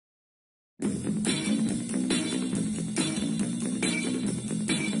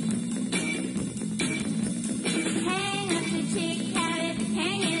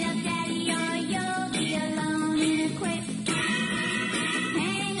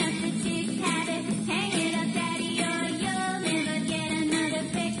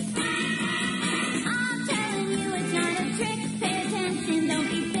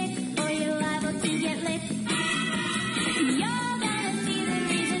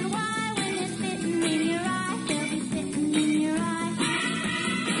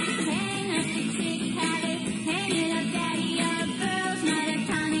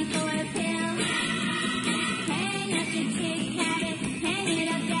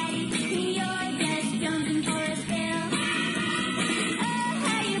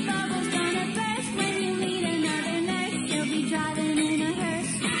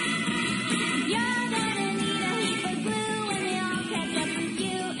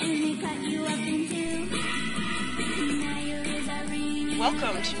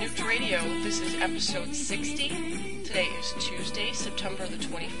Welcome to Nuked Radio. This is episode 60. Today is Tuesday, September the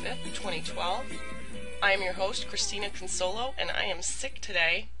 25th, 2012. I am your host, Christina Consolo, and I am sick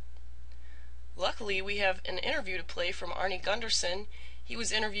today. Luckily, we have an interview to play from Arnie Gundersen. He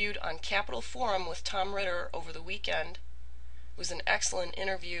was interviewed on Capitol Forum with Tom Ritter over the weekend. It was an excellent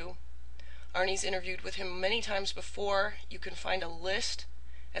interview. Arnie's interviewed with him many times before. You can find a list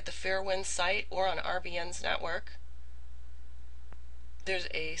at the Fairwind site or on RBN's network. There's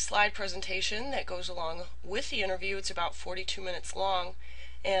a slide presentation that goes along with the interview. It's about 42 minutes long.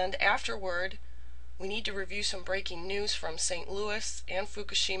 And afterward, we need to review some breaking news from St. Louis and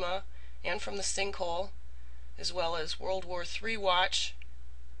Fukushima and from the sinkhole, as well as World War III watch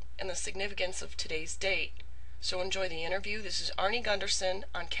and the significance of today's date. So enjoy the interview. This is Arnie Gundersen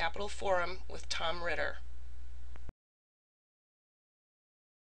on Capitol Forum with Tom Ritter.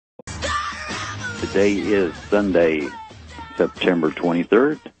 Today is Sunday, September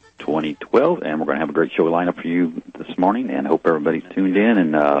 23rd, 2012, and we're going to have a great show lined up for you this morning, and hope everybody's tuned in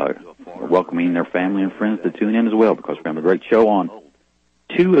and welcoming their family and friends to tune in as well, because we're going to have a great show on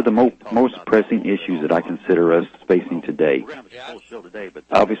two of the most pressing issues that I consider us facing today.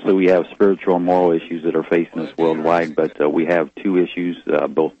 Obviously, we have spiritual and moral issues that are facing us worldwide, but we have two issues,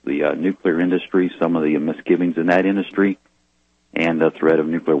 both the nuclear industry, some of the misgivings in that industry, and the threat of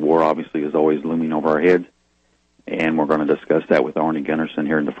nuclear war obviously is always looming over our heads. And we're going to discuss that with Arnie Gundersen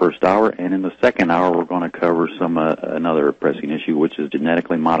here in the first hour. And in the second hour, we're going to cover another pressing issue, which is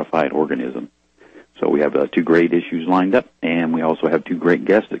genetically modified organism. So we have two great issues lined up, and we also have two great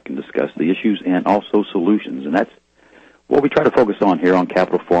guests that can discuss the issues and also solutions. And that's what we try to focus on here on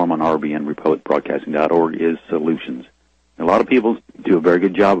Capitol Forum on RBN, republicbroadcasting.org, is solutions. A lot of people do a very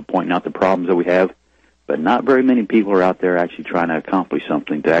good job of pointing out the problems that we have, but not very many people are out there actually trying to accomplish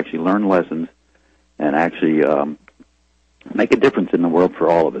something, to actually learn lessons and actually make a difference in the world for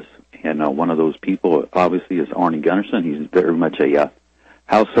all of us. And one of those people, obviously, is Arnie Gundersen. He's very much a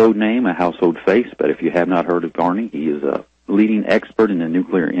household name, a household face. But if you have not heard of Arnie, he is a leading expert in the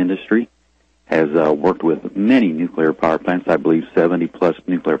nuclear industry, has worked with many nuclear power plants, I believe 70-plus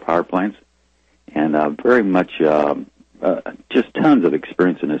nuclear power plants, and very much just tons of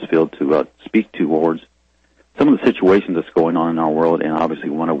experience in this field to speak towards some of the situations that's going on in our world, and obviously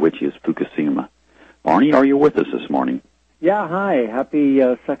one of which is Fukushima. Arnie, are you with us this morning? Yeah, hi. Happy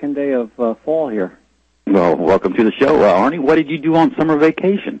second day of fall here. Well, welcome to the show. Arnie, what did you do on summer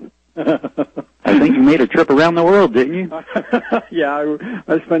vacation? I think you made a trip around the world, didn't you? Yeah,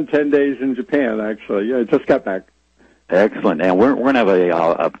 I spent 10 days in Japan, actually. Yeah, I just got back. Excellent. And we're going to have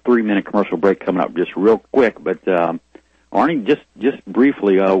a 3-minute commercial break coming up just real quick. But, Arnie, just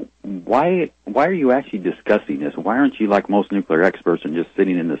briefly, why are you actually discussing this? Why aren't you like most nuclear experts and just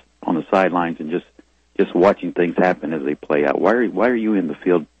sitting on the sidelines and just watching things happen as they play out? Why are you in the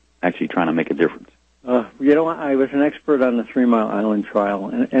field actually trying to make a difference? I was an expert on the 3 Mile Island trial,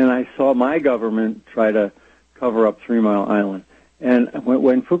 and I saw my government try to cover up 3 Mile Island. And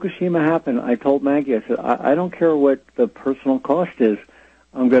when Fukushima happened, I told Maggie, I said, I don't care what the personal cost is.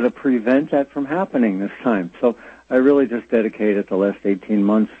 I'm going to prevent that from happening this time. So I really just dedicated the last 18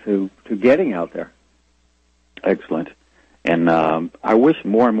 months to getting out there. Excellent. And I wish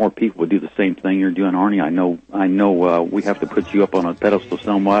more and more people would do the same thing you're doing, Arnie. I know we have to put you up on a pedestal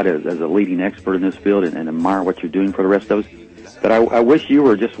somewhat as a leading expert in this field and admire what you're doing for the rest of us. But I wish you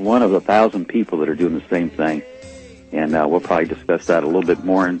were just one of 1,000 people that are doing the same thing. And we'll probably discuss that a little bit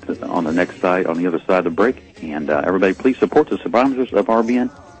more on the other side of the break. And everybody, please support the survivors of RBN,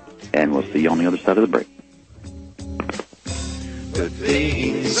 and we'll see you on the other side of the break. The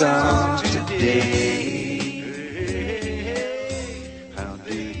things of today. How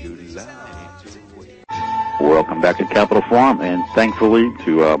do you Welcome back to Capital Forum, and thankfully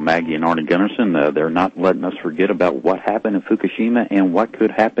to Maggie and Arnie Gundersen, they're not letting us forget about what happened in Fukushima and what could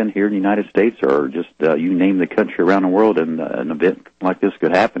happen here in the United States, or just you name the country around the world, and an event like this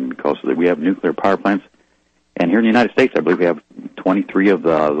could happen because we have nuclear power plants. And here in the United States, I believe we have 23 of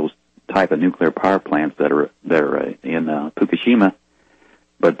those type of nuclear power plants that are in Fukushima.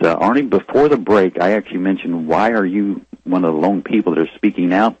 But Arnie, before the break, I actually mentioned, why are you one of the lone people that are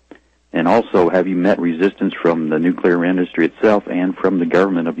speaking out? And also, have you met resistance from the nuclear industry itself and from the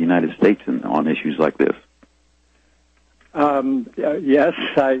government of the United States on issues like this? Yes,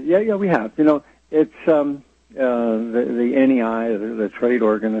 we have. You know, it's the NEI, the trade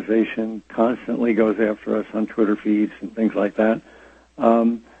organization, constantly goes after us on Twitter feeds and things like that.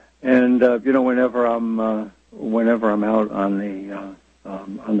 You know, whenever I'm out on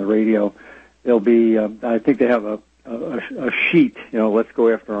the radio, there'll be I think they have a sheet, you know, let's go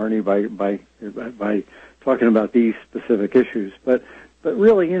after Arnie by talking about these specific issues. But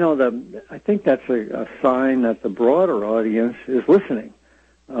really, you know, I think that's a sign that the broader audience is listening.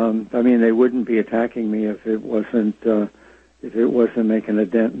 I mean, they wouldn't be attacking me if it wasn't making a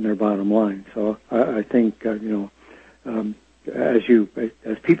dent in their bottom line. So I think you know,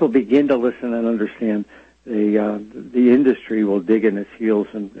 as people begin to listen and understand, the industry will dig in its heels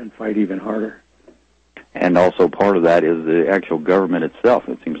and fight even harder. And also part of that is the actual government itself.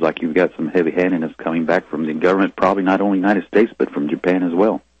 It seems like you've got some heavy-handedness coming back from the government, probably not only United States, but from Japan as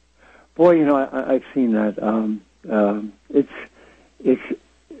well. Boy, you know, I've seen that.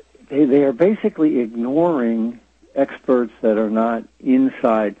 They are basically ignoring experts that are not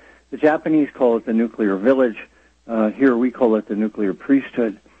inside. The Japanese call it the nuclear village. Here we call it the nuclear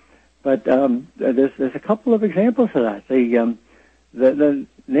priesthood. But there's a couple of examples of that. The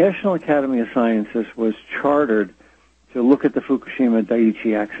National Academy of Sciences was chartered to look at the Fukushima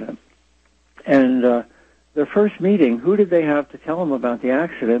Daiichi accident. And their first meeting, who did they have to tell them about the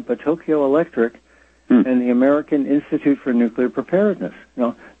accident but Tokyo Electric and the American Institute for Nuclear Preparedness? You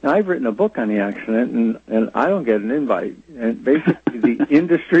know, now, I've written a book on the accident, and I don't get an invite. And basically, the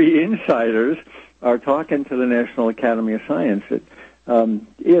industry insiders are talking to the National Academy of Science.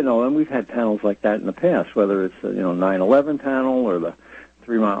 You know, and we've had panels like that in the past, whether it's the 9/11 panel or the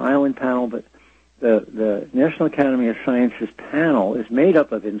 3 Mile Island panel. But the National Academy of Sciences panel is made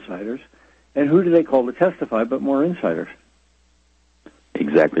up of insiders, and who do they call to testify but more insiders?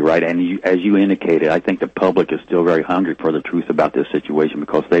 Exactly right. And as you indicated, I think the public is still very hungry for the truth about this situation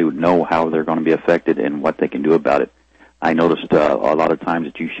because they would know how they're going to be affected and what they can do about it. I noticed a lot of times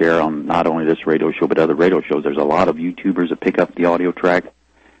that you share on not only this radio show but other radio shows, there's a lot of YouTubers that pick up the audio track,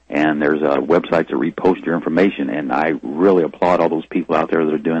 and there's websites that repost your information, and I really applaud all those people out there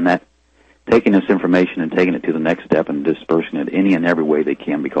that are doing that, taking this information and taking it to the next step and dispersing it any and every way they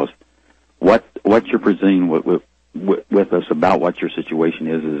can, because what you're presenting with us about what your situation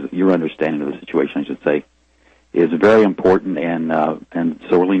is your understanding of the situation, I should say, is very important and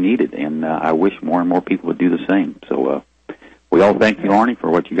sorely needed, and I wish more and more people would do the same. So we all thank you, Arnie, for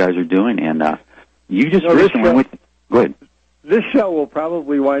what you guys are doing, and you just recently went. Go ahead. This show will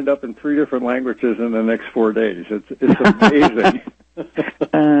probably wind up in 3 different languages in the next 4 days. It's amazing.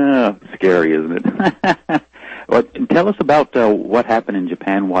 Scary, isn't it? Well, tell us about what happened in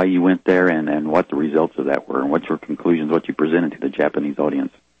Japan, why you went there, and what the results of that were, and what your conclusions, what you presented to the Japanese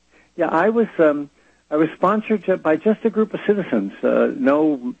audience. Yeah, I was sponsored by just a group of citizens,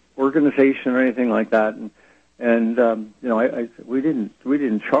 no organization or anything like that, and you know, we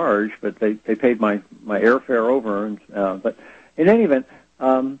didn't charge, but they paid my airfare over, and but in any event,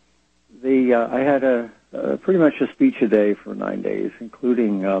 I had pretty much a speech a day for 9 days,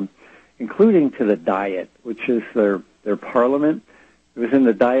 including to the Diet, which is their parliament. It was in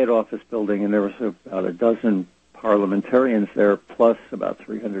the Diet office building, and there was about a dozen parliamentarians there, plus about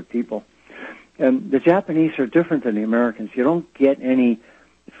 300 people. And the Japanese are different than the Americans. You don't get any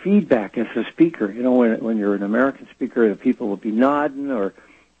feedback as a speaker. You know, when you're an American speaker, the people will be nodding or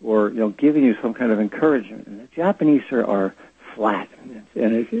giving you some kind of encouragement. And the Japanese are flat,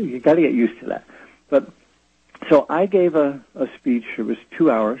 and you got to get used to that. But so I gave a speech. It was 2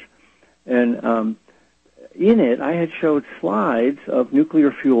 hours, and in it I had showed slides of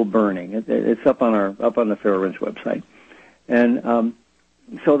nuclear fuel burning. It's up on the Fair Winds website, and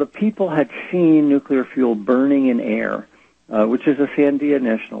so the people had seen nuclear fuel burning in air, which is a Sandia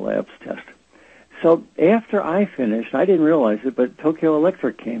National Labs test. So after I finished, I didn't realize it, but Tokyo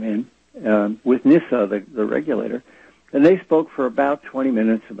Electric came in with NISA, the regulator, and they spoke for about 20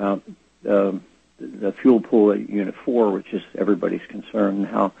 minutes about the fuel pool at Unit 4, which is everybody's concern, and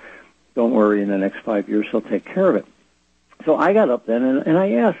how, don't worry, in the next 5 years they'll take care of it. So I got up then, and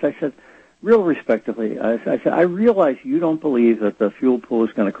I asked, I said, real respectively, I said, I realize you don't believe that the fuel pool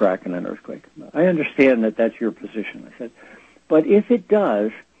is going to crack in an earthquake. I understand that that's your position. I said, but if it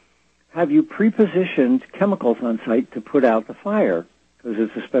does, have you pre-positioned chemicals on site to put out the fire? Because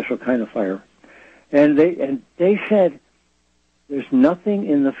it's a special kind of fire. And they said, there's nothing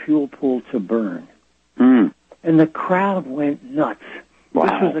in the fuel pool to burn. Mm. And the crowd went nuts. Wow.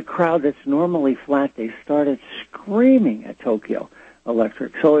 This was a crowd that's normally flat. They started screaming at Tokyo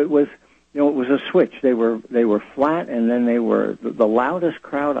Electric. So it was, it was a switch. They were flat, and then they were the loudest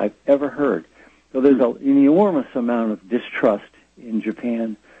crowd I've ever heard. So there's an enormous amount of distrust in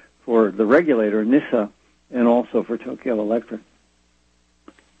Japan for the regulator, NISA, and also for Tokyo Electric.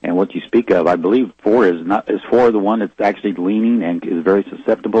 And what you speak of, I believe 4 is 4 the one that's actually leaning and is very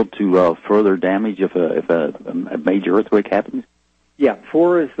susceptible to further damage if a major earthquake happens? Yeah,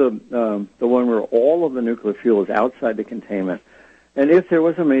 4 is the one where all of the nuclear fuel is outside the containment. And if there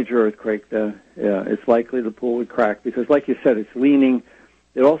was a major earthquake, it's likely the pool would crack because, like you said, it's leaning.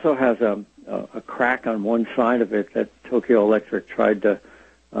 It also has a crack on one side of it that Tokyo Electric tried to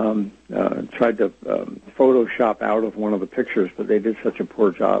Photoshop out of one of the pictures, but they did such a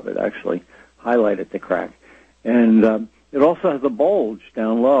poor job it actually highlighted the crack. And it also has a bulge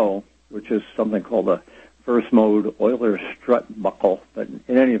down low, which is something called a first mode Euler strut buckle. But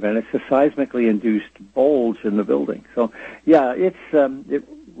in any event, it's a seismically induced bulge in the building. So, yeah, it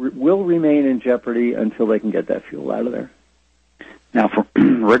will remain in jeopardy until they can get that fuel out of there. Now, for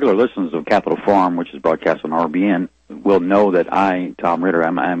regular listeners of Capital Farm, which is broadcast on RBN, will know that I, Tom Ritter,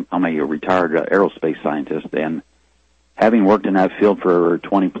 I'm a retired aerospace scientist, and having worked in that field for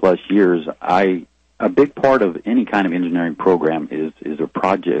 20-plus years, a big part of any kind of engineering program is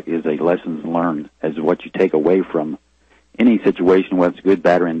a lessons learned, as what you take away from any situation, whether it's good,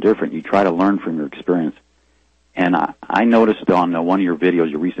 bad, or indifferent. You try to learn from your experience. And I noticed on one of your videos,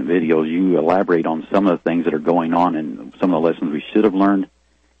 your recent videos, you elaborate on some of the things that are going on and some of the lessons we should have learned.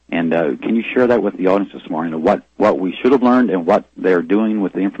 And can you share that with the audience this morning, of what we should have learned and what they're doing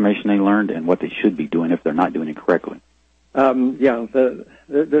with the information they learned and what they should be doing if they're not doing it correctly?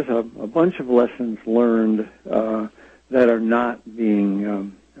 There's a bunch of lessons learned that are not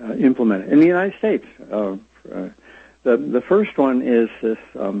being implemented in the United States. The first one is this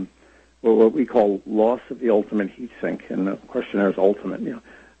what we call loss of the ultimate heat sink, and the questionnaire is ultimate. You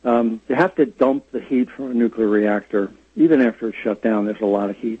have to dump the heat from a nuclear reactor even after it's shut down. There's a lot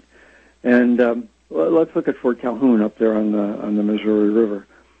of heat, and let's look at Fort Calhoun up there on the Missouri River.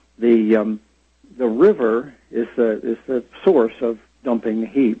 The river is the source of dumping the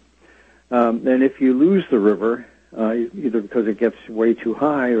heat, and if you lose the river, either because it gets way too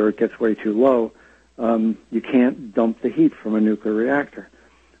high or it gets way too low, you can't dump the heat from a nuclear reactor.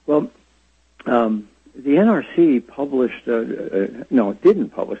 Well, the NRC published, no, it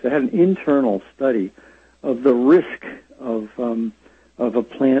didn't publish. They had an internal study of the risk of a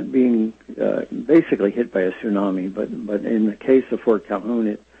plant being basically hit by a tsunami. But in the case of Fort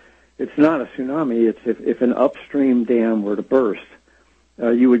Calhoun, it's not a tsunami. It's if an upstream dam were to burst,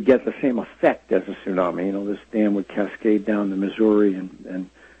 you would get the same effect as a tsunami. This dam would cascade down the Missouri and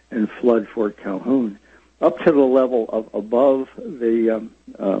flood Fort Calhoun up to the level of above the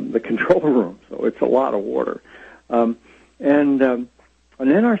control room. So it's a lot of water. And an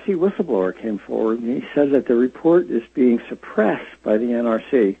NRC whistleblower came forward, and he said that the report is being suppressed by the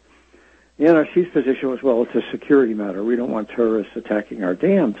NRC. The NRC's position was, well, it's a security matter. We don't want terrorists attacking our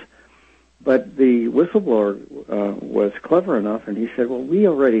dams. But the whistleblower was clever enough, and he said, well, we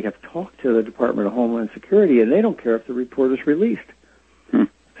already have talked to the Department of Homeland Security, and they don't care if the report is released.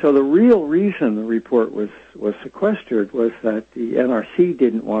 So the real reason the report was sequestered was that the NRC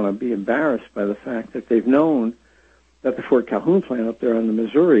didn't want to be embarrassed by the fact that they've known that the Fort Calhoun plant up there on the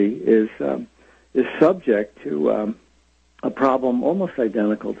Missouri is subject to a problem almost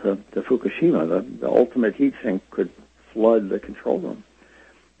identical to Fukushima. The ultimate heat sink could flood the control room.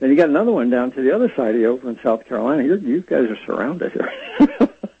 Then you got another one down to the other side of you over in South Carolina. You guys are surrounded here.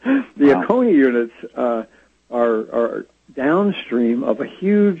 The Oconee units are downstream of a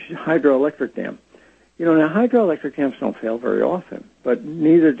huge hydroelectric dam. Now hydroelectric dams don't fail very often, but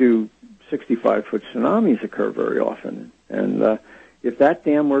neither do 65-foot tsunamis occur very often. And if that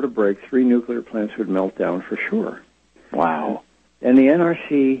dam were to break, 3 nuclear plants would melt down for sure. Wow. And the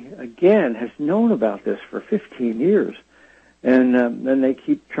NRC, again, has known about this for 15 years. And then they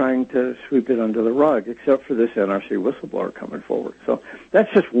keep trying to sweep it under the rug, except for this NRC whistleblower coming forward. So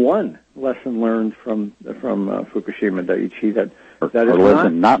that's just one lesson learned from Fukushima Daiichi. That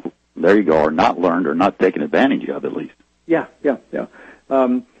is not there you go, or not learned, or not taken advantage of, at least. Yeah.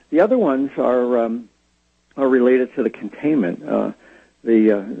 The other ones are are related to the containment.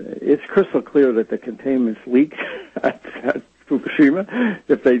 It's crystal clear that the containments leaked at Fukushima.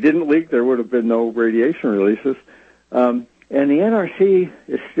 If they didn't leak, there would have been no radiation releases. And the NRC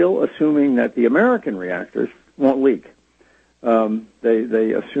is still assuming that the American reactors won't leak.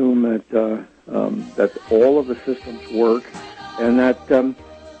 They assume that all of the systems work, and that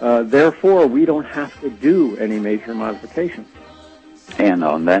therefore we don't have to do any major modifications. And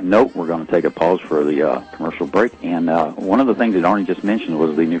on that note, we're going to take a pause for the commercial break. And one of the things that Arnie just mentioned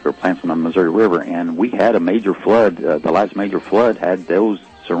was the nuclear plants on the Missouri River. And we had a major flood. The last major flood had those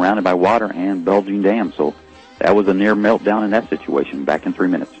surrounded by water and bulging dams. So that was a near meltdown in that situation. Back in 3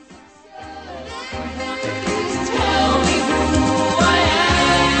 minutes.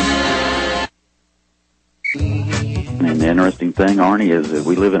 And the interesting thing, Arnie, is that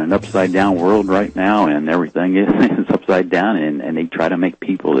we live in an upside-down world right now, and everything is upside down, and they try to make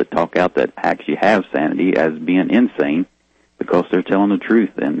people that talk out that actually have sanity as being insane because they're telling the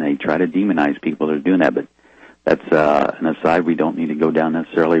truth, and they try to demonize people that are doing that. But that's an aside we don't need to go down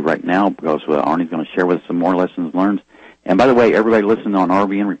necessarily right now because Arnie's going to share with us some more lessons learned. And by the way, everybody listening on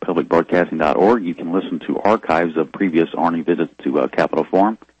rbnrepublicbroadcasting.org, you can listen to archives of previous Arnie visits to Capitol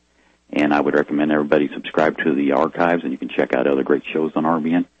Forum. And I would recommend everybody subscribe to the archives, and you can check out other great shows on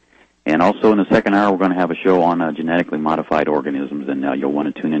RBN. And also in the second hour, we're going to have a show on genetically modified organisms, and you'll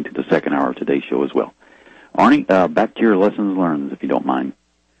want to tune into the second hour of today's show as well. Arnie, back to your lessons learned, if you don't mind.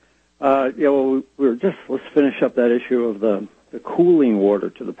 Let's finish up that issue of the cooling water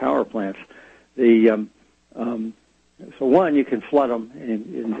to the power plants. So one, you can flood them,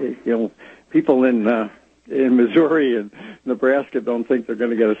 and people in Missouri and Nebraska don't think they're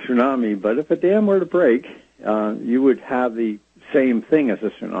going to get a tsunami, but if a dam were to break, you would have the same thing as a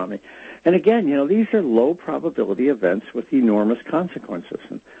tsunami. And again, these are low probability events with enormous consequences.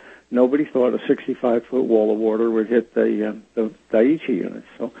 And nobody thought a 65-foot wall of water would hit the Daiichi units.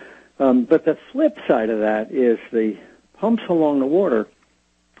 So, but the flip side of that is the pumps along the water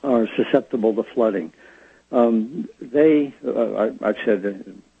are susceptible to flooding. I've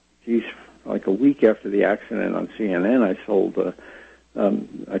said, like a week after the accident on CNN, I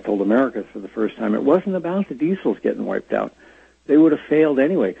told America for the first time it wasn't about the diesels getting wiped out. They would have failed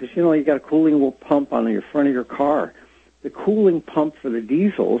anyway because, you got a cooling pump on the front of your car. The cooling pump for the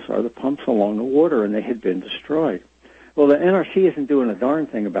diesels are the pumps along the water, and they had been destroyed. Well, the NRC isn't doing a darn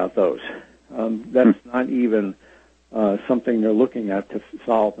thing about those. That's not even something they're looking at to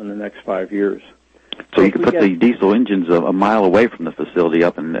solve in the next 5 years. So you could put the diesel engines a mile away from the facility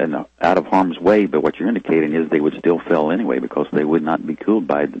up and out of harm's way, but what you're indicating is they would still fail anyway because they would not be cooled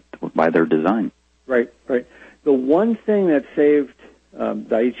by their design. Right. The one thing that saved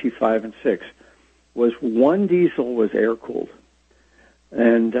Daiichi 5 and 6 was one diesel was air-cooled.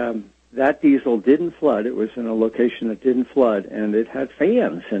 And that diesel didn't flood. It was in a location that didn't flood, and it had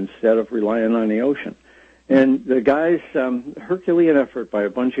fans instead of relying on the ocean. And the guys, Herculean effort by a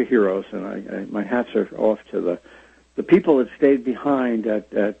bunch of heroes, and my hats are off to the people that stayed behind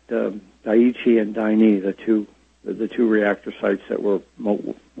at Daiichi and Daini, the two reactor sites that were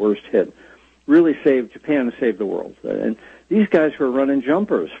worst hit, really saved Japan and saved the world. And these guys were running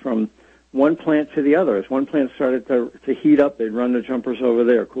jumpers from one plant to the other. As one plant started to heat up, they'd run the jumpers over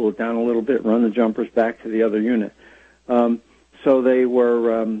there, cool it down a little bit, run the jumpers back to the other unit. So they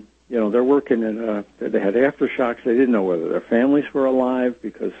were... they're working they had aftershocks. They didn't know whether their families were alive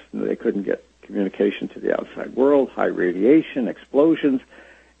because they couldn't get communication to the outside world, high radiation, explosions,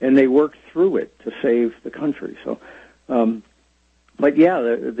 and they worked through it to save the country. So, but yeah,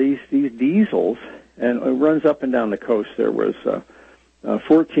 these diesels, and it runs up and down the coast. There was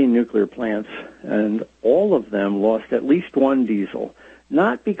 14 nuclear plants, and all of them lost at least one diesel.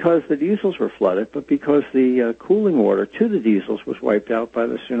 Not because the diesels were flooded, but because the cooling water to the diesels was wiped out by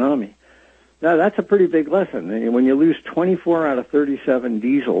the tsunami. Now, that's a pretty big lesson. When you lose 24 out of 37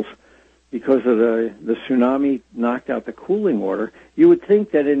 diesels because of the tsunami knocked out the cooling water, you would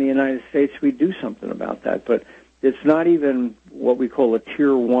think that in the United States we'd do something about that. But it's not even what we call a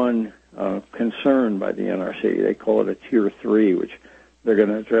Tier 1 concern by the NRC. They call it a Tier 3, which they're going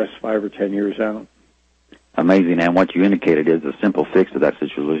to address 5 or 10 years out. Amazing, and what you indicated is a simple fix to that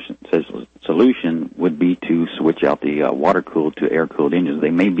solution would be to switch out the water-cooled to air-cooled engines.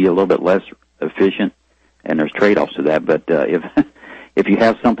 They may be a little bit less efficient, and there's trade-offs to that, but if you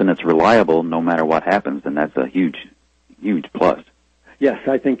have something that's reliable no matter what happens, then that's a huge plus. Yes,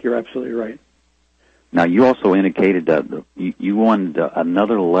 I think you're absolutely right. Now, you also indicated that you wanted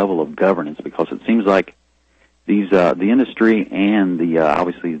another level of governance because it seems like the industry and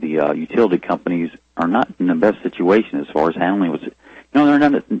obviously the utility companies are not in the best situation as far as handling with No, they're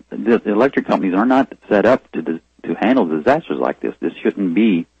not. The electric companies are not set up to handle disasters like this. This shouldn't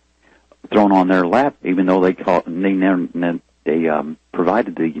be thrown on their lap, even though they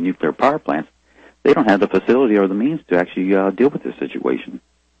provided the nuclear power plants. They don't have the facility or the means to actually deal with this situation.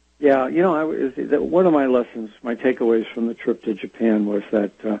 Yeah, one of my lessons, my takeaways from the trip to Japan was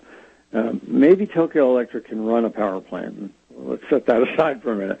that maybe Tokyo Electric can run a power plant. Let's set that aside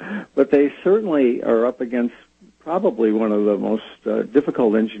for a minute. But they certainly are up against probably one of the most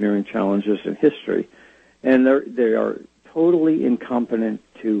difficult engineering challenges in history, and they are totally incompetent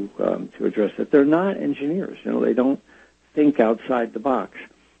to address it. They're not engineers. They don't think outside the box.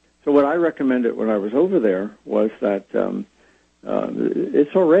 So what I recommended when I was over there was that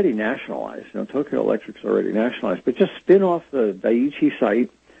it's already nationalized. Tokyo Electric's already nationalized, but just spin off the Daiichi site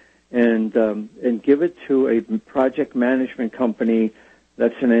and give it to a project management company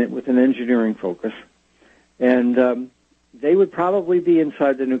that's with an engineering focus. And they would probably be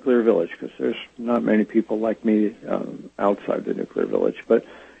inside the nuclear village because there's not many people like me outside the nuclear village. But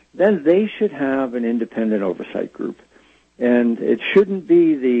then they should have an independent oversight group. And it shouldn't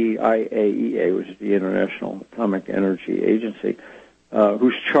be the IAEA, which is the International Atomic Energy Agency,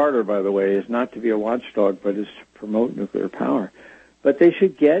 whose charter, by the way, is not to be a watchdog, but is to promote nuclear power. But they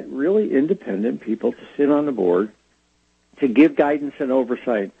should get really independent people to sit on the board to give guidance and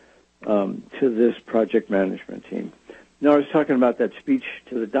oversight to this project management team. Now, I was talking about that speech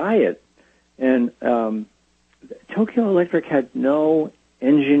to the Diet, and Tokyo Electric had no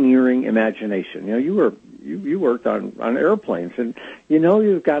engineering imagination. You worked on airplanes, and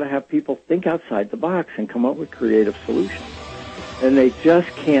you've got to have people think outside the box and come up with creative solutions. And they just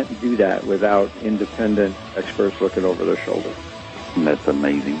can't do that without independent experts looking over their shoulder. That's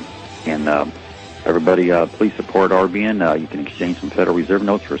amazing. And everybody, please support RBN. You can exchange some Federal Reserve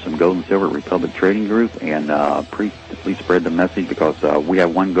notes for some gold and silver at Republic Trading Group. And please spread the message because we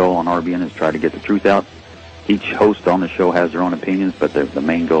have one goal on RBN is try to get the truth out. Each host on the show has their own opinions, but the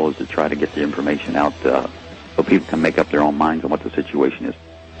main goal is to try to get the information out so people can make up their own minds on what the situation is.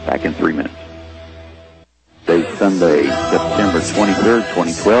 Back in 3 minutes. Today's Sunday, September 23rd,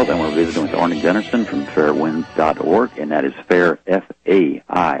 2012, and we're visiting with Arnie Gundersen from fairwinds.org, and that is fair, F-A-I-R-E,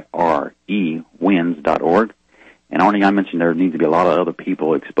 winds.org. And Arnie, I mentioned there needs to be a lot of other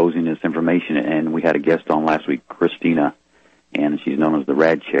people exposing this information, and we had a guest on last week, Christina, and she's known as the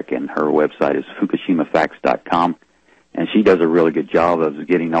Rad Chick, and her website is fukushimafacts.com, and she does a really good job of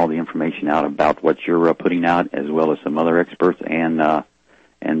getting all the information out about what you're putting out, as well as some other experts and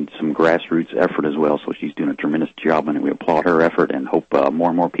some grassroots effort as well. So she's doing a tremendous job, and we applaud her effort and hope more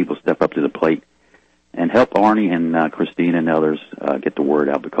and more people step up to the plate and help Arnie and Christine and others get the word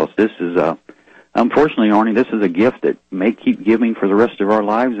out, because this is, unfortunately, Arnie, this is a gift that may keep giving for the rest of our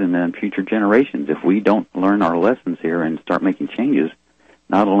lives and then future generations. If we don't learn our lessons here and start making changes,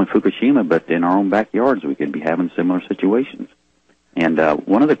 not only Fukushima, but in our own backyards, we could be having similar situations. And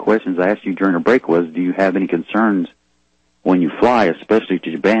one of the questions I asked you during a break was, do you have any concerns when you fly, especially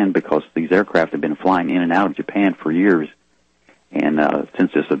to Japan, because these aircraft have been flying in and out of Japan for years, and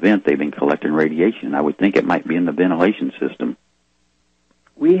since this event, they've been collecting radiation. I would think it might be in the ventilation system.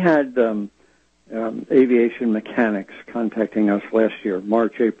 We had aviation mechanics contacting us last year,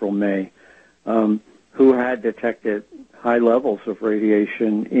 March, April, May, who had detected high levels of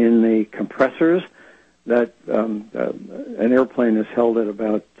radiation in the compressors that an airplane is held at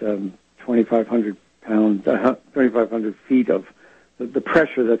about 2,500 feet of the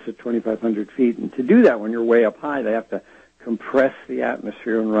pressure that's at 2,500 feet. And to do that, when you're way up high, they have to compress the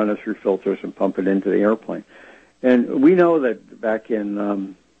atmosphere and run it through filters and pump it into the airplane. And we know that back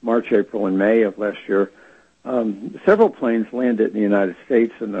in March, April, and May of last year, several planes landed in the United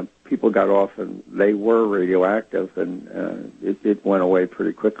States, and the people got off, and they were radioactive, and it went away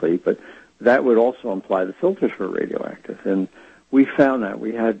pretty quickly. But that would also imply the filters were radioactive. And we found that.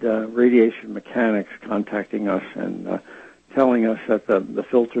 We had radiation mechanics contacting us and telling us that the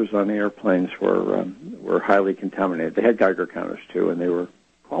filters on the airplanes were highly contaminated. They had Geiger counters, too, and they were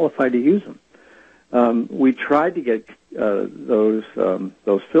qualified to use them. We tried to get those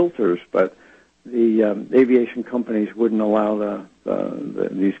filters, but the aviation companies wouldn't allow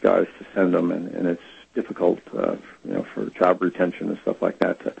these guys to send them, and it's difficult, for job retention and stuff like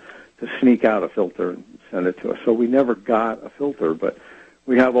that to sneak out a filter and send it to us. So we never got a filter, but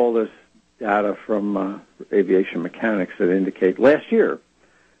we have all this data from aviation mechanics that indicate last year,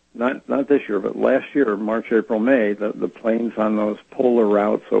 not this year, but last year, March, April, May, the planes on those polar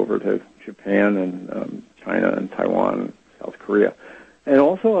routes over to Japan and China and Taiwan and South Korea, and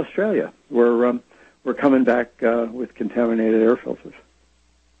also Australia, were coming back with contaminated air filters.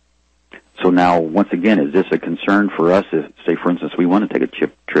 So now, once again, is this a concern for us if, say, for instance, we want to take a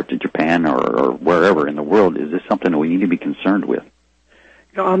trip to Japan or wherever in the world? Is this something that we need to be concerned with?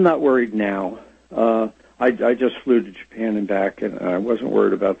 No, I'm not worried now. I just flew to Japan and back, and I wasn't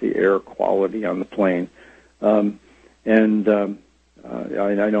worried about the air quality on the plane. I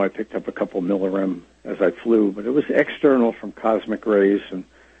know I picked up a couple millirem as I flew, but it was external from cosmic rays and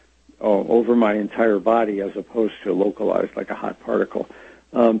over my entire body as opposed to localized like a hot particle.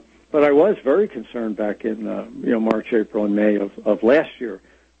 But I was very concerned back in March, April, and May of last year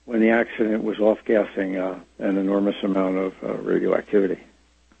when the accident was off-gassing an enormous amount of radioactivity.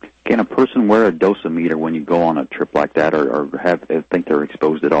 Can a person wear a dosimeter when you go on a trip like that, or think they're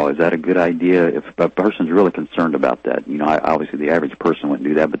exposed at all? Is that a good idea if a person's really concerned about that? Obviously the average person wouldn't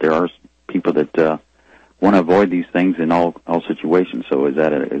do that, but there are people that want to avoid these things in all situations. So is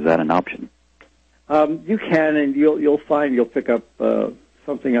that an option? You can, and you'll find you'll pick up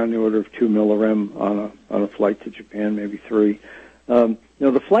something on the order of 2 millirem on a flight to Japan, maybe 3.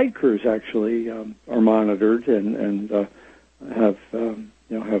 The flight crews actually are monitored and have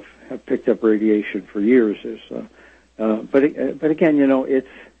picked up radiation for years. But again,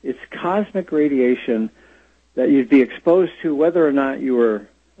 it's cosmic radiation that you'd be exposed to whether or not you were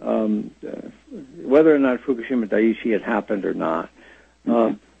whether or not Fukushima Daiichi had happened or not.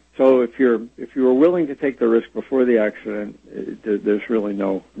 So if you were willing to take the risk before the accident, there's really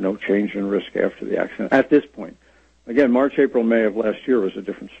no change in risk after the accident at this point. Again, March, April, May of last year was a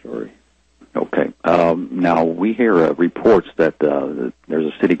different story. Okay. Now, we hear reports that there's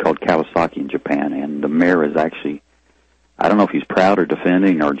a city called Kawasaki in Japan, and the mayor is actually, I don't know if he's proud or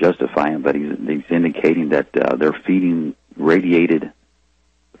defending or justifying, but he's indicating that they're feeding radiated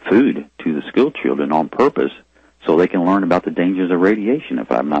food to the school children on purpose so they can learn about the dangers of radiation,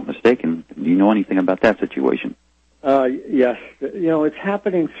 if I'm not mistaken. Do you know anything about that situation? Yes. It's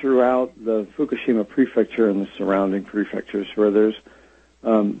happening throughout the Fukushima prefecture and the surrounding prefectures where there's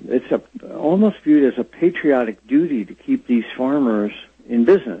it's almost viewed as a patriotic duty to keep these farmers in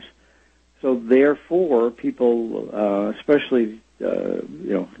business. So therefore, people, especially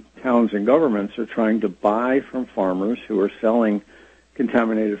towns and governments, are trying to buy from farmers who are selling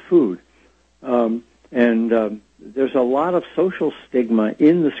contaminated food. There's a lot of social stigma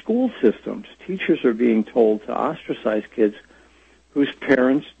in the school systems. Teachers are being told to ostracize kids whose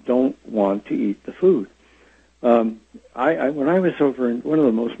parents don't want to eat the food. When I was over in, one of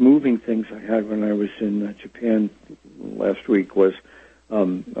the most moving things I had when I was in Japan last week was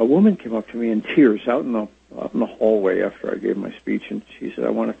a woman came up to me in tears out in the hallway after I gave my speech, and she said, "I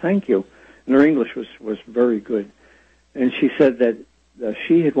want to thank you." And her English was very good. And she said that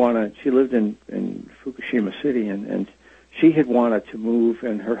she lived in Fukushima City, and she had wanted to move,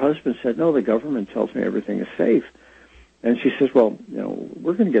 and her husband said, "No, the government tells me everything is safe." And she says, "Well,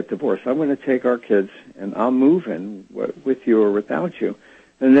 we're going to get divorced. I'm going to take our kids, and I'll move in with you or without you."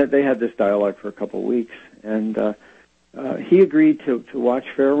 And that they had this dialogue for a couple of weeks, and he agreed to watch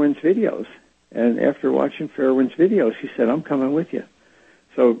Fairwind's videos. And after watching Fairwind's videos, he said, "I'm coming with you."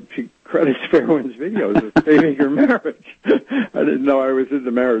 So she credits Fairwind's videos as saving her marriage. I didn't know I was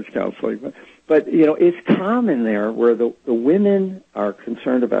into marriage counseling, but it's common there where the women are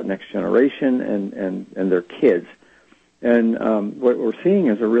concerned about next generation and their kids. And what we're seeing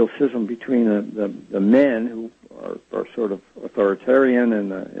is a real schism between the men who are sort of authoritarian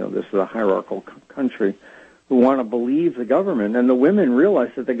and this is a hierarchical country who want to believe the government, and the women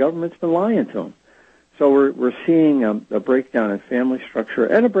realize that the government's been lying to them. So we're seeing a breakdown in family structure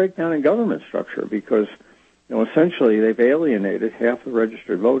and a breakdown in government structure because essentially they've alienated half the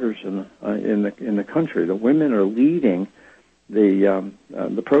registered voters in the country. The women are leading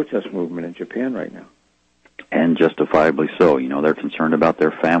the protest movement in Japan right now. And justifiably so. They're concerned about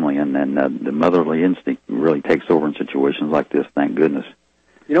their family, and then the motherly instinct really takes over in situations like this, thank goodness.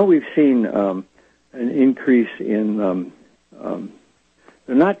 We've seen an increase in,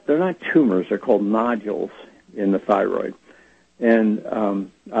 they're not tumors, they're called nodules in the thyroid. And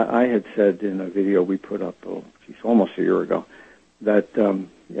I had said in a video we put up, almost a year ago, that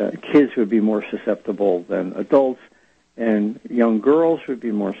kids would be more susceptible than adults, and young girls would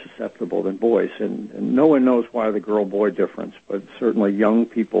be more susceptible than boys. And no one knows why the girl-boy difference, but certainly young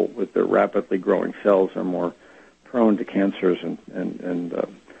people with their rapidly growing cells are more prone to cancers and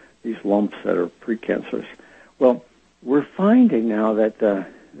these lumps that are precancerous. Well, we're finding now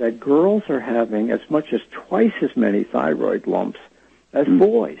that girls are having as much as twice as many thyroid lumps as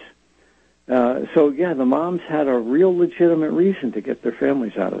boys. The moms had a real legitimate reason to get their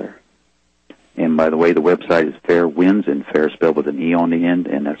families out of there. And by the way, the website is Fair Winds, and Fair spelled with an E on the end,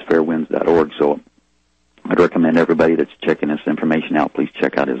 and that's fairwinds.org. So I'd recommend everybody that's checking this information out, please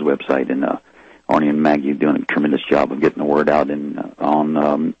check out his website. And Arnie and Maggie are doing a tremendous job of getting the word out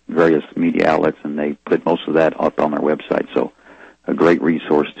on various media outlets, and they put most of that up on their website. So a great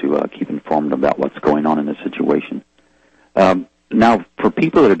resource to keep informed about what's going on in this situation. Now, for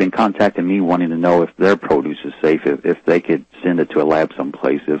people that have been contacting me wanting to know if their produce is safe, if they could send it to a lab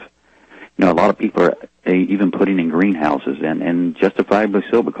someplace, if a lot of people are even putting in greenhouses, and justifiably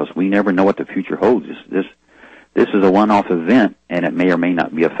so, because we never know what the future holds. This is a one-off event, and it may or may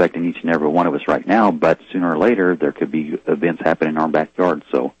not be affecting each and every one of us right now, but sooner or later there could be events happening in our backyard.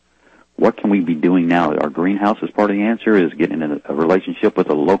 So what can we be doing now? Our greenhouse is part of the answer, is getting in a relationship with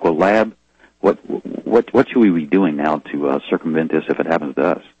a local lab. What should we be doing now to circumvent this if it happens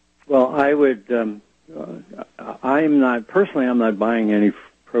to us? Well, I would. I'm not buying any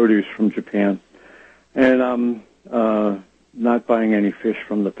produce from Japan, and I'm not buying any fish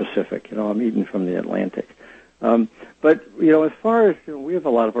from the Pacific. I'm eating from the Atlantic. But as far as we have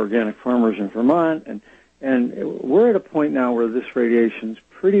a lot of organic farmers in Vermont, and we're at a point now where this radiation's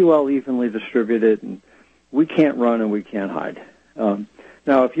pretty well evenly distributed, and we can't run and we can't hide.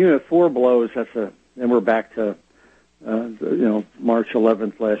 Now, if Unit 4 blows, then we're back to March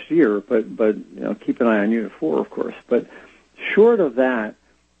 11th last year. But keep an eye on Unit 4, of course. But short of that,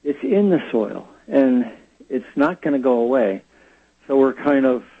 it's in the soil, and it's not going to go away. So we're going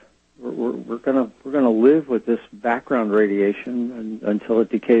to live with this background radiation until it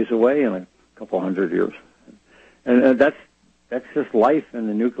decays away in a couple hundred years, and that's just life in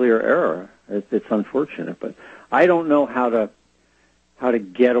the nuclear era. It's unfortunate, but I don't know how to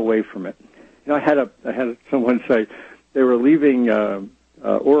get away from it. I had someone say they were leaving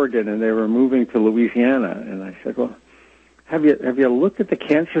Oregon and they were moving to Louisiana, and I said, well, have you looked at the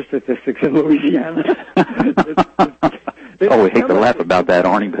cancer statistics in Louisiana? We hate to laugh about that,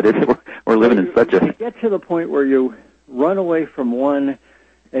 Arnie, but we're living in such a... You get to the point where you run away from one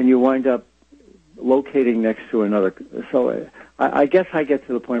and you wind up locating next to another. So I guess I get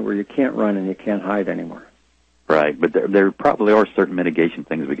to the point where you can't run and you can't hide anymore. Right, but there probably are certain mitigation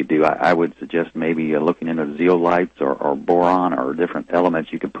things we could do. I would suggest maybe looking into zeolites or boron or different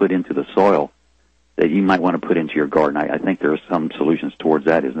elements you could put into the soil that you might want to put into your garden. I think there are some solutions towards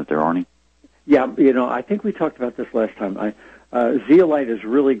that, isn't there, Arnie? Yeah, I think we talked about this last time. Zeolite is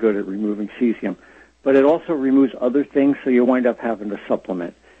really good at removing cesium, but it also removes other things, so you wind up having to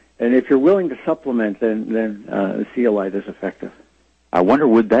supplement. And if you're willing to supplement, then zeolite is effective. I wonder,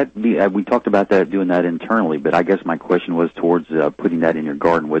 would that be, we talked about that, doing that internally, but I guess my question was towards putting that in your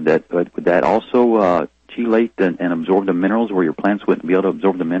garden. Would that also chelate and absorb the minerals where your plants wouldn't be able to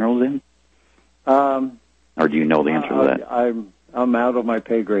absorb the minerals in? Or do you know the answer to that? I'm out of my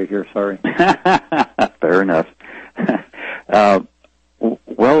pay grade here, sorry. Fair enough. Well,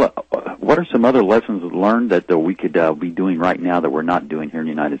 what are some other lessons learned that we could be doing right now that we're not doing here in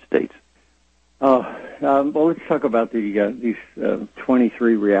the United States? Well, let's talk about these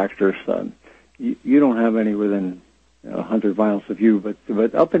 23 reactors. You don't have any within 100 miles of you,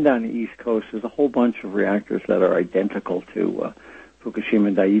 but up and down the East Coast, there's a whole bunch of reactors that are identical to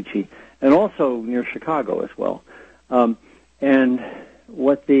Fukushima Daiichi, and also near Chicago as well. And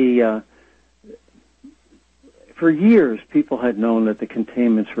what for years, people had known that the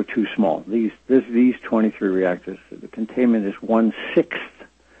containments were too small. These 23 reactors, the containment is 1/6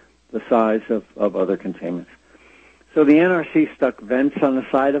 the size of other containments. So the NRC stuck vents on the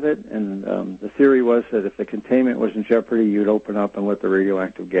side of it, and the theory was that if the containment was in jeopardy, you'd open up and let the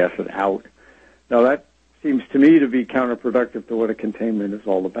radioactive gases out. Now that seems to me to be counterproductive to what a containment is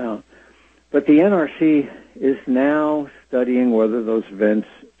all about. But the NRC is now studying whether those vents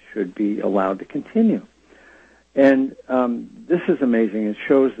should be allowed to continue. And this is amazing. It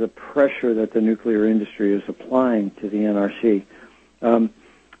shows the pressure that the nuclear industry is applying to the NRC.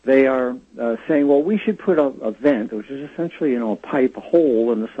 They are saying, well, we should put a vent, which is essentially, a pipe, a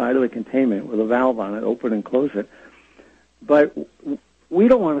hole in the side of the containment with a valve on it, open and close it. But we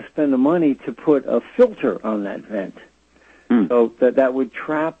don't want to spend the money to put a filter on that vent. So that would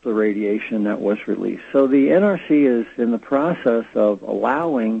trap the radiation that was released. So the NRC is in the process of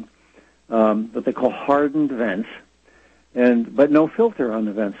allowing what they call hardened vents, but no filter on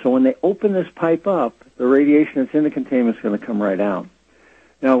the vents. So when they open this pipe up, the radiation that's in the containment is going to come right out.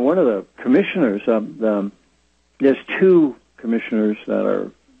 Now, one of the commissioners, there's two commissioners that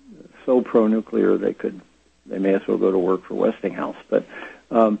are so pro-nuclear they may as well go to work for Westinghouse,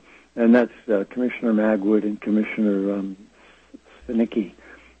 and that's Commissioner Magwood and Commissioner Spanicki.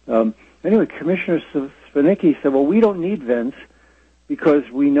 Anyway, Commissioner Spanicki said, well, we don't need vents because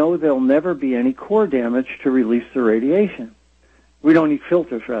we know there'll never be any core damage to release the radiation. We don't need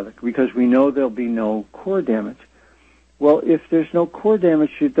filters, rather, because we know there'll be no core damage. Well, if there's no core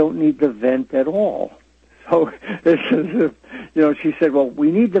damage, you don't need the vent at all. So this is, she said, well,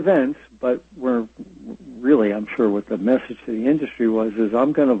 we need the vents, but we're really, I'm sure what the message to the industry was, is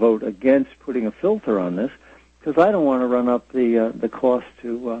I'm going to vote against putting a filter on this because I don't want to run up the cost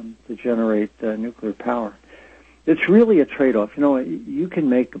to generate nuclear power. It's really a trade-off. You can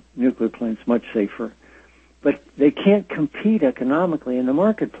make nuclear plants much safer, but they can't compete economically in the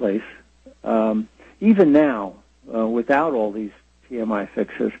marketplace. Even now, without all these PMI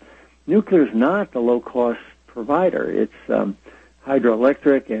fixes, nuclear is not the low-cost provider. It's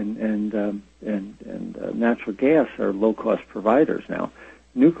hydroelectric and natural gas are low-cost providers now.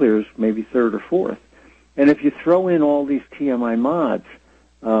 Nuclear is maybe third or fourth. And if you throw in all these Fukushima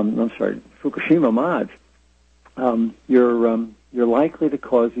mods, you're likely to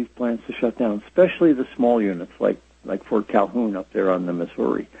cause these plants to shut down, especially the small units like Fort Calhoun up there on the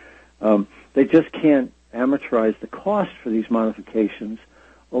Missouri. They just can't amortize the cost for these modifications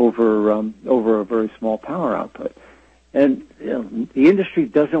over a very small power output. And the industry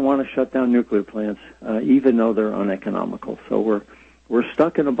doesn't want to shut down nuclear plants, even though they're uneconomical. So we're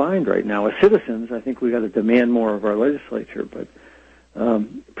stuck in a bind right now. As citizens, I think we got to demand more of our legislature. But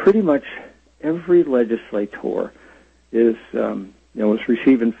pretty much every legislator is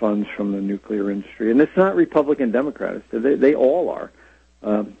receiving funds from the nuclear industry, and it's not Republican, Democrat. They all are,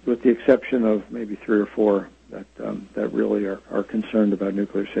 with the exception of maybe 3 or 4 that really are concerned about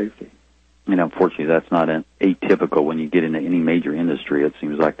nuclear safety. Unfortunately, that's not atypical when you get into any major industry. It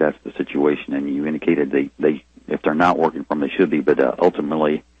seems like that's the situation, and you indicated they if they're not working from, they should be. But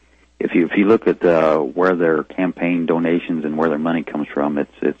ultimately, if you look at where their campaign donations and where their money comes from,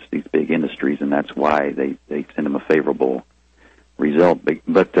 it's these big industries, and that's why they send them a favorable result.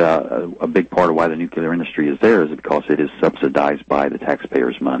 But a big part of why the nuclear industry is there is because it is subsidized by the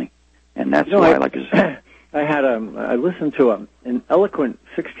taxpayers' money, and that's why, like you said. I listened to an eloquent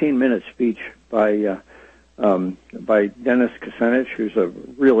 16-minute speech by Dennis Kucinich, who's a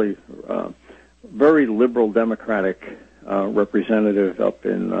really very liberal Democratic representative up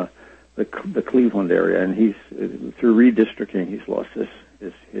in the Cleveland area, and he's through redistricting he's lost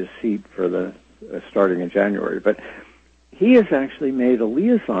his seat for the starting in January. But he has actually made a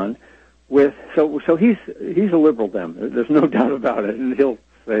liaison with so he's a liberal Dem. There's no doubt about it, and he'll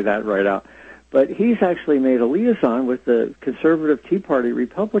say that right out. But he's actually made a liaison with the conservative Tea Party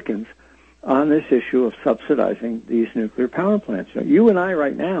Republicans on this issue of subsidizing these nuclear power plants. You and I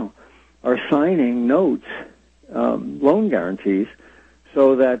right now are signing notes, loan guarantees,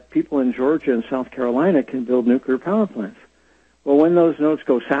 so that people in Georgia and South Carolina can build nuclear power plants. Well, when those notes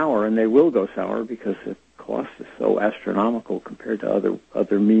go sour, and they will go sour because the cost is so astronomical compared to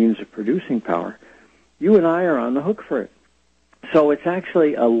other means of producing power, you and I are on the hook for it. So it's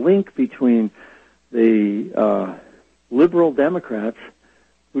actually a link between the liberal Democrats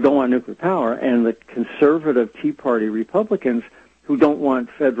who don't want nuclear power and the conservative Tea Party Republicans who don't want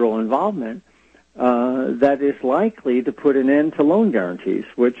federal involvement that is likely to put an end to loan guarantees,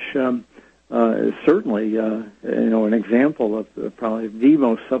 which is certainly an example of probably the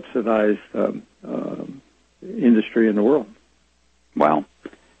most subsidized industry in the world. Wow.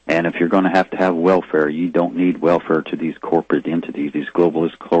 And if you're going to have welfare, you don't need welfare to these corporate entities, these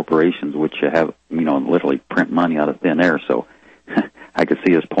globalist corporations, which have, literally print money out of thin air. So I could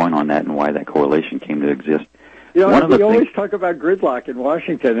see his point on that and why that correlation came to exist. We always talk about gridlock in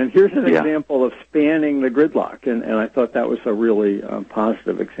Washington, and here's an example of spanning the gridlock, and I thought that was a really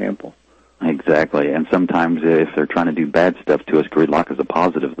positive example. Exactly, and sometimes if they're trying to do bad stuff to us, gridlock is a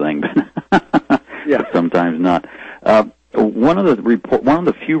positive thing, but sometimes not. One of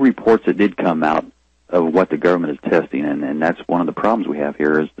the few reports that did come out of what the government is testing, and that's one of the problems we have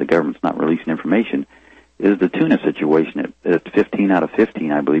here is the government's not releasing information, is the tuna situation. At 15 out of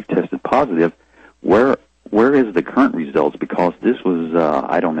 15, I believe, tested positive. Where is the current results? Because this was,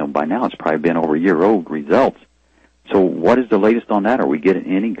 I don't know, by now it's probably been over a year old results. So what is the latest on that? Are we getting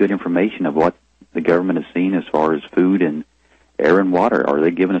any good information of what the government is seeing as far as food and air and water? Are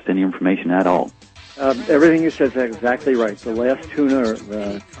they giving us any information at all? Everything you said is exactly right. The last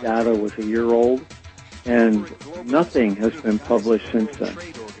tuna data was a year old, and nothing has been published since then.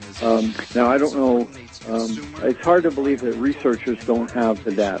 Now, I don't know. It's hard to believe that researchers don't have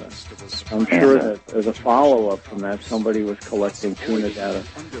the data. I'm sure that as a follow-up from that, somebody was collecting tuna data.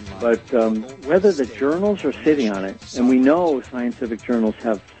 But whether the journals are sitting on it, and we know scientific journals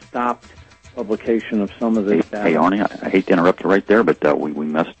have stopped publication of some of this data. Hey, Arnie, I hate to interrupt you right there, but we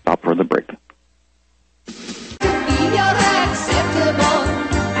must stop for the break.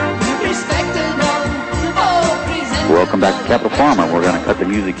 welcome back to Capital Pharma. We're going to cut the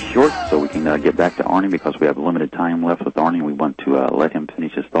music short so we can get back to Arnie because we have limited time left with Arnie. We want to let him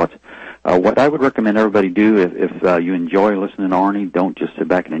finish his thoughts. What I would recommend everybody do, if you enjoy listening to Arnie, don't just sit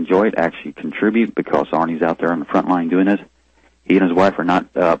back and enjoy it. Actually contribute, because Arnie's out there on the front line doing this. He and his wife are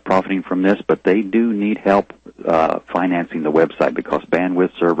not profiting from this, but they do need help financing the website, because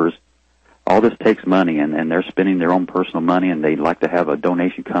bandwidth, servers, all this takes money, and they're spending their own personal money, and they'd like to have a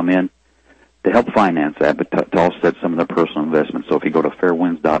donation come in to help finance that, but to offset some of their personal investments. So if you go to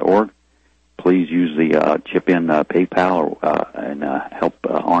fairwinds.org, please use the chip-in PayPal and help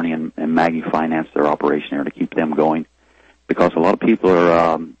Arnie and Maggie finance their operation there to keep them going, because a lot of people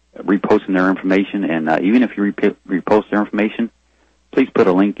are reposting their information, and even if you repost their information, please put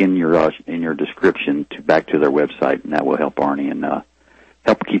a link in your description back to their website, and that will help Arnie and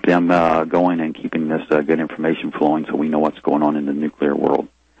help keep them going and keeping this good information flowing so we know what's going on in the nuclear world.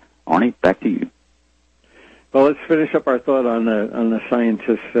 Arnie, back to you. Well, let's finish up our thought on the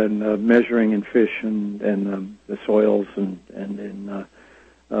scientists and measuring in fish and the soils and in.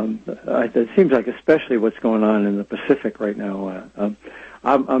 It seems like especially what's going on in the Pacific right now.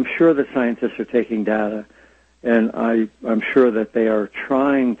 I'm sure that scientists are taking data, and I'm sure that they are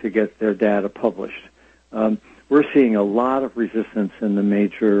trying to get their data published. We're seeing a lot of resistance in the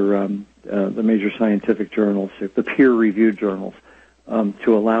major scientific journals, the peer-reviewed journals,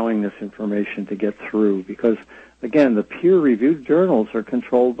 to allowing this information to get through, because again, the peer-reviewed journals are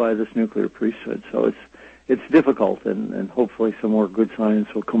controlled by this nuclear priesthood, so it's difficult, and hopefully some more good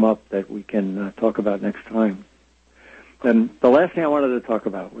science will come up that we can talk about next time. And the last thing I wanted to talk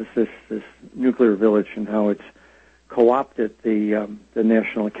about was this nuclear village and how it's co-opted the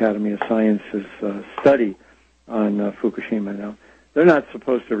National Academy of Sciences study on Fukushima. Now, they're not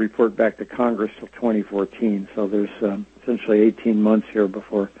supposed to report back to Congress till 2014, so there's essentially 18 months here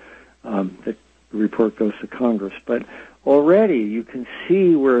before the report goes to Congress. But already you can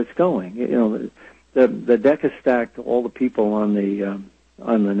see where it's going. You know, the deck is stacked. All the people on the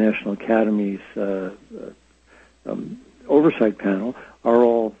National Academy's oversight panel are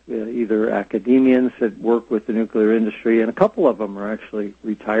all either academians that work with the nuclear industry, and a couple of them are actually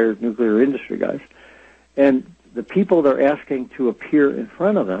retired nuclear industry guys. And the people they're asking to appear in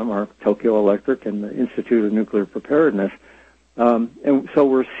front of them are Tokyo Electric and the Institute of Nuclear Preparedness. And so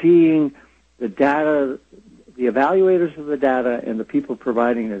we're seeing the data, the evaluators of the data and the people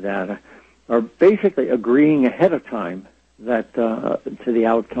providing the data are basically agreeing ahead of time that to the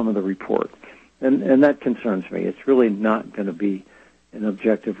outcome of the report. And that concerns me. It's really not going to be an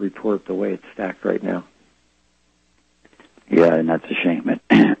objective report the way it's stacked right now. Yeah, and that's a shame.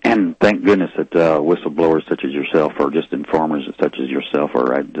 And thank goodness that whistleblowers such as yourself, or just informers such as yourself,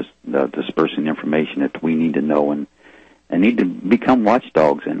 are just dispersing information that we need to know and need to become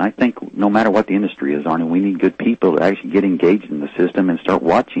watchdogs. And I think no matter what the industry is, Arnie, we need good people to actually get engaged in the system and start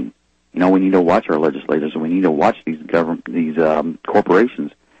watching. You know, we need to watch our legislators, and we need to watch these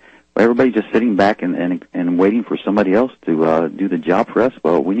corporations. Everybody's just sitting back and waiting for somebody else to do the job for us.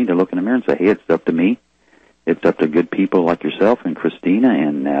 Well, we need to look in the mirror and say, hey, it's up to me. It's up to good people like yourself and Christina,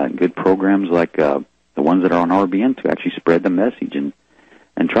 and good programs like the ones that are on RBN to actually spread the message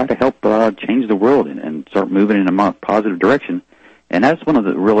and try to help change the world and start moving in a more positive direction. And that's one of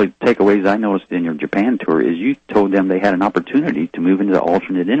the really takeaways I noticed in your Japan tour, is you told them they had an opportunity to move into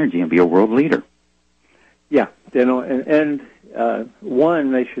alternate energy and be a world leader. Yeah, you know, and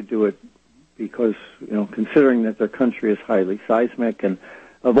one, they should do it because, you know, considering that their country is highly seismic, and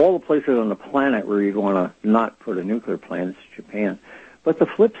of all the places on the planet where you'd want to not put a nuclear plant, it's Japan. But the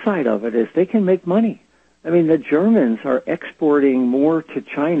flip side of it is they can make money. I mean, the Germans are exporting more to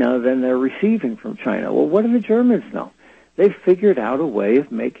China than they're receiving from China. Well, what do the Germans know? They've figured out a way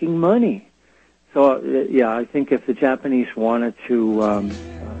of making money. So, yeah, I think if the Japanese wanted to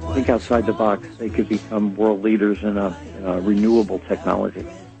think outside the box, they could become world leaders in a renewable technology.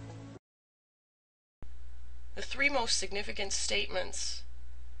 The three most significant statements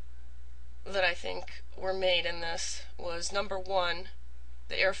that I think were made in this was, number one,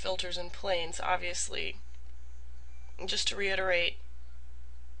 the air filters in planes, obviously. And just to reiterate,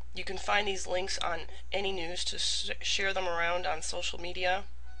 you can find these links on any news to share them around on social media.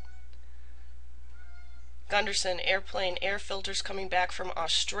 Gundersen, airplane air filters coming back from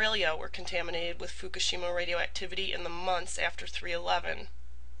Australia were contaminated with Fukushima radioactivity in the months after 3/11.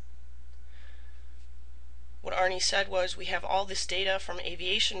 What Arnie said was, we have all this data from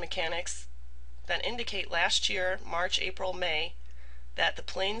aviation mechanics that indicate last year, March, April, May, that the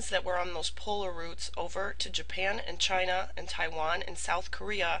planes that were on those polar routes over to Japan and China and Taiwan and South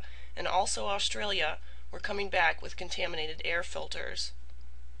Korea and also Australia were coming back with contaminated air filters.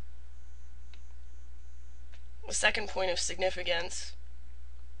 The second point of significance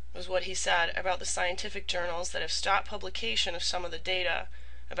was what he said about the scientific journals that have stopped publication of some of the data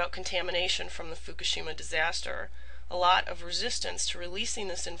about contamination from the Fukushima disaster. A lot of resistance to releasing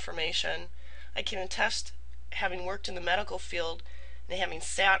this information. I can attest, having worked in the medical field and having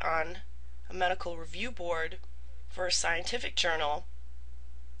sat on a medical review board for a scientific journal,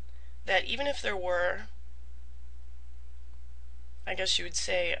 that even if there were, I guess you would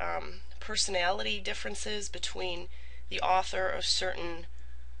say, personality differences between the author of certain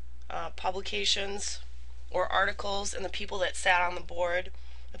publications or articles and the people that sat on the board,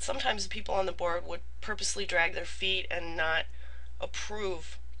 that sometimes the people on the board would purposely drag their feet and not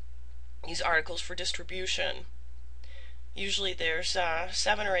approve these articles for distribution. Usually there's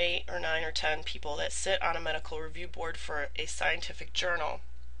 7 or 8 or 9 or 10 people that sit on a medical review board for a scientific journal.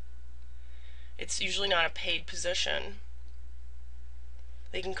 It's usually not a paid position.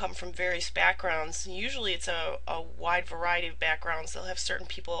 They can come from various backgrounds. Usually it's a wide variety of backgrounds. They'll have certain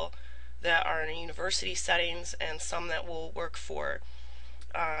people that are in university settings and some that will work for,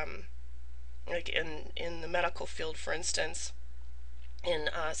 like in the medical field, for instance, in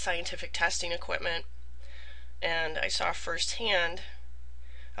scientific testing equipment. And I saw firsthand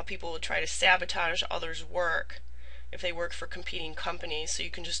how people would try to sabotage others' work if they work for competing companies. So you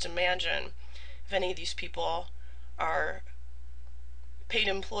can just imagine if any of these people are paid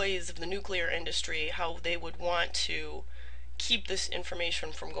employees of the nuclear industry, how they would want to keep this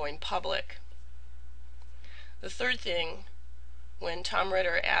information from going public. The third thing, when Tom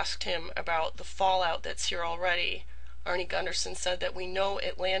Ritter asked him about the fallout that's here already, Arnie Gundersen said that we know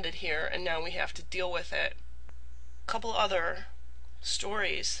it landed here and now we have to deal with it. A couple other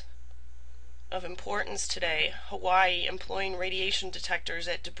stories of importance today. Hawaii employing radiation detectors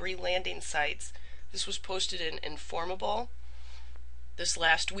at debris landing sites. This was posted in Informable. This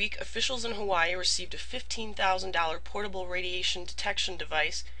last week, officials in Hawaii received a $15,000 portable radiation detection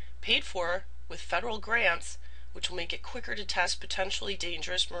device paid for with federal grants, which will make it quicker to test potentially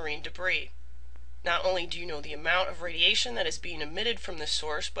dangerous marine debris. Not only do you know the amount of radiation that is being emitted from this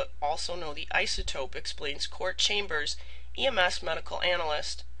source, but also know the isotope, explains Court Chambers, EMS medical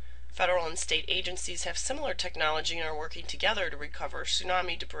analyst. Federal and state agencies have similar technology and are working together to recover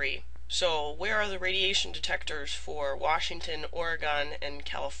tsunami debris. So, where are the radiation detectors for Washington, Oregon, and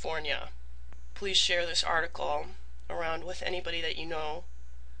California? Please share this article around with anybody that you know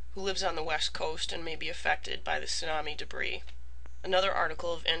who lives on the West Coast and may be affected by the tsunami debris. Another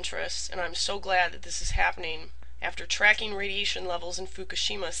article of interest, and I'm so glad that this is happening. After tracking radiation levels in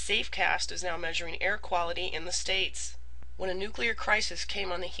Fukushima, Safecast is now measuring air quality in the States. When a nuclear crisis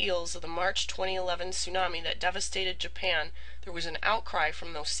came on the heels of the March 2011 tsunami that devastated Japan, there was an outcry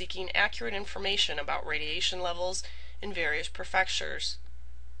from those seeking accurate information about radiation levels in various prefectures.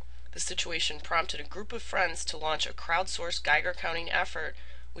 The situation prompted a group of friends to launch a crowdsourced Geiger counting effort,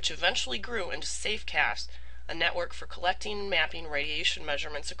 which eventually grew into Safecast, a network for collecting and mapping radiation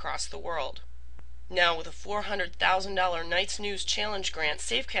measurements across the world. Now, with a $400,000 Knights News Challenge grant,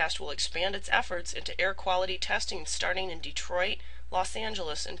 Safecast will expand its efforts into air quality testing starting in Detroit, Los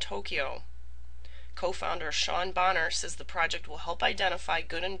Angeles, and Tokyo. Co-founder Sean Bonner says the project will help identify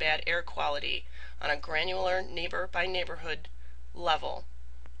good and bad air quality on a granular neighbor-by-neighborhood level.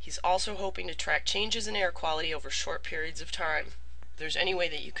 He's also hoping to track changes in air quality over short periods of time. If there's any way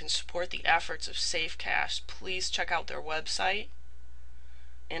that you can support the efforts of Safecast, please check out their website.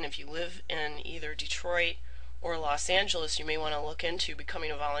 And if you live in either Detroit or Los Angeles, you may want to look into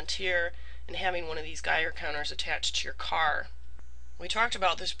becoming a volunteer and having one of these Geiger counters attached to your car. We talked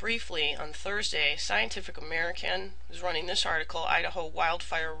about this briefly on Thursday. Scientific American is running this article, Idaho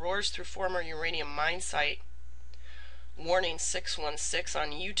wildfire roars through former uranium mine site. Warning 616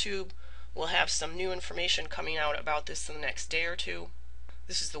 on YouTube. We'll have some new information coming out about this in the next day or two.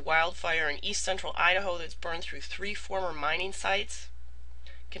 This is the wildfire in east central Idaho that's burned through 3 former mining sites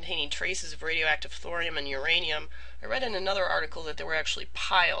containing traces of radioactive thorium and uranium. I read in another article that there were actually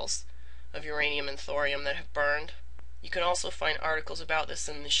piles of uranium and thorium that have burned. You can also find articles about this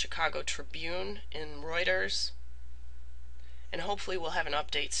in the Chicago Tribune, in Reuters, and hopefully we'll have an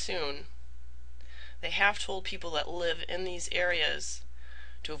update soon. They have told people that live in these areas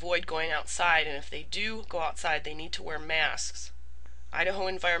to avoid going outside, and if they do go outside, they need to wear masks. Idaho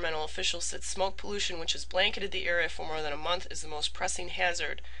environmental officials said smoke pollution, which has blanketed the area for more than a month, is the most pressing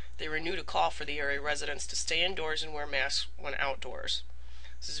hazard. They renewed a call for the area residents to stay indoors and wear masks when outdoors.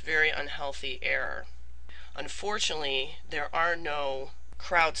 This is very unhealthy air. Unfortunately, there are no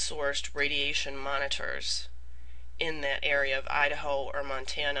crowdsourced radiation monitors in that area of Idaho or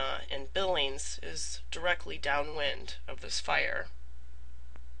Montana, and Billings is directly downwind of this fire.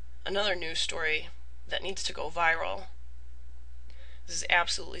 Another news story that needs to go viral. This is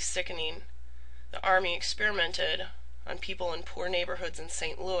absolutely sickening. The Army experimented on people in poor neighborhoods in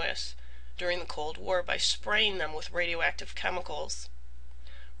St. Louis during the Cold War by spraying them with radioactive chemicals.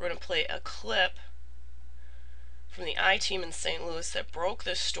 We're going to play a clip from the I-Team in St. Louis that broke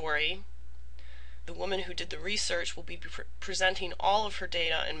this story. The woman who did the research will be presenting all of her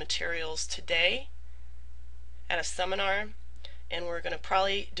data and materials today at a seminar, and we're going to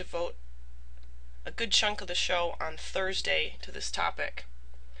probably devote a good chunk of the show on Thursday to this topic.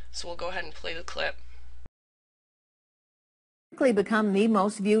 So we'll go ahead and play the clip. Become the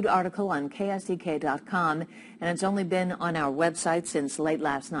most viewed article on KSDK.com, and it's only been on our website since late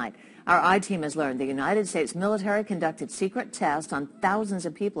last night. Our I-Team has learned the United States military conducted secret tests on thousands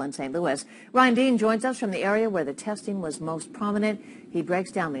of people in St. Louis. Ryan Dean joins us from the area where the testing was most prominent. He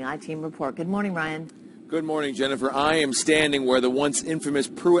breaks down the I-Team report. Good morning, Ryan. Good morning, Jennifer. I am standing where the once infamous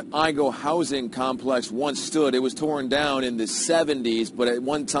Pruitt-Igoe housing complex once stood. It was torn down in the 70s, but at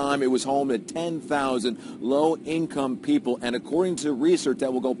one time it was home to 10,000 low-income people. And according to research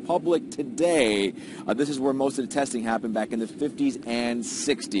that will go public today, this is where most of the testing happened back in the 50s and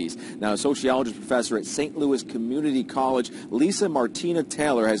 60s. Now, a sociologist professor at St. Louis Community College, Lisa Martina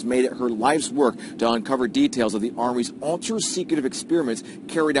Taylor, has made it her life's work to uncover details of the Army's ultra-secretive experiments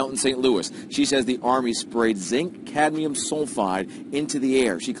carried out in St. Louis. She says the Army sprayed zinc cadmium sulfide into the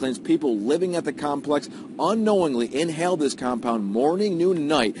air. She claims people living at the complex unknowingly inhaled this compound morning, noon, and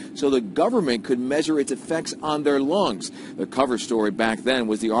night so the government could measure its effects on their lungs. The cover story back then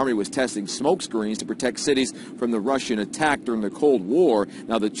was the Army was testing smoke screens to protect cities from the Russian attack during the Cold War.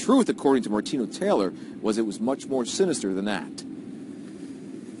 Now, the truth, according to Martina Taylor, was it was much more sinister than that.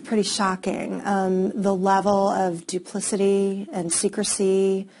 Pretty shocking. The level of duplicity and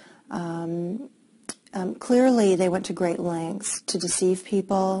secrecy. Clearly, they went to great lengths to deceive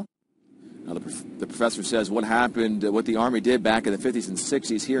people. Now, the professor says what happened, what the Army did back in the 50s and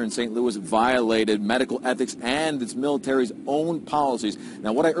 60s here in St. Louis violated medical ethics and its military's own policies.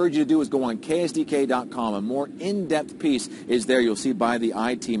 Now, what I urge you to do is go on KSDK.com. A more in-depth piece is there. You'll see by the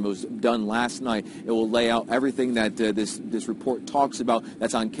I-Team. It was done last night. It will lay out everything that this report talks about.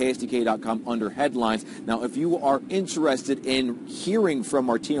 That's on KSDK.com under headlines. Now, if you are interested in hearing from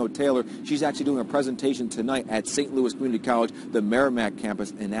Martina Taylor, she's actually doing a presentation tonight at St. Louis Community College, the Merrimack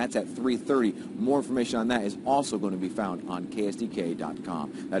campus, and that's at 3:30. More information on that is also going to be found on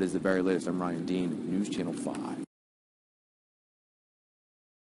KSDK.com. That is the very latest. I'm Ryan Dean, News Channel 5.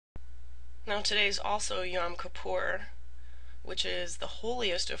 Now today is also Yom Kippur, which is the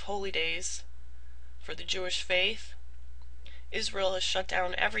holiest of holy days for the Jewish faith. Israel has shut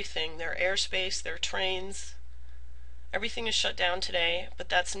down everything, their airspace, their trains. Everything is shut down today, but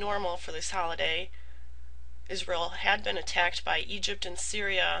that's normal for this holiday. Israel had been attacked by Egypt and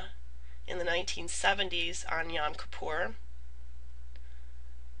Syria in the 1970s on Yom Kippur.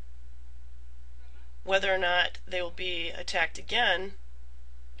 Whether or not they will be attacked again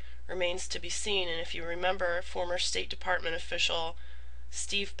remains to be seen, and if you remember, former State Department official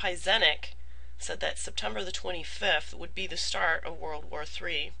Steve Pizenik said that September the 25th would be the start of World War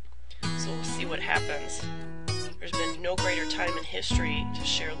III. So we'll see what happens. There's been no greater time in history to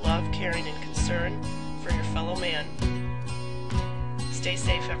share love, caring, and concern for your fellow man. Stay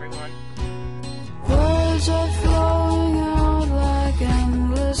safe, everyone. Words are flowing out like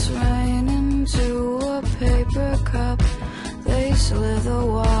endless rain into a paper cup. They slither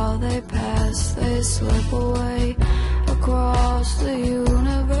while they pass, they slip away across the universe.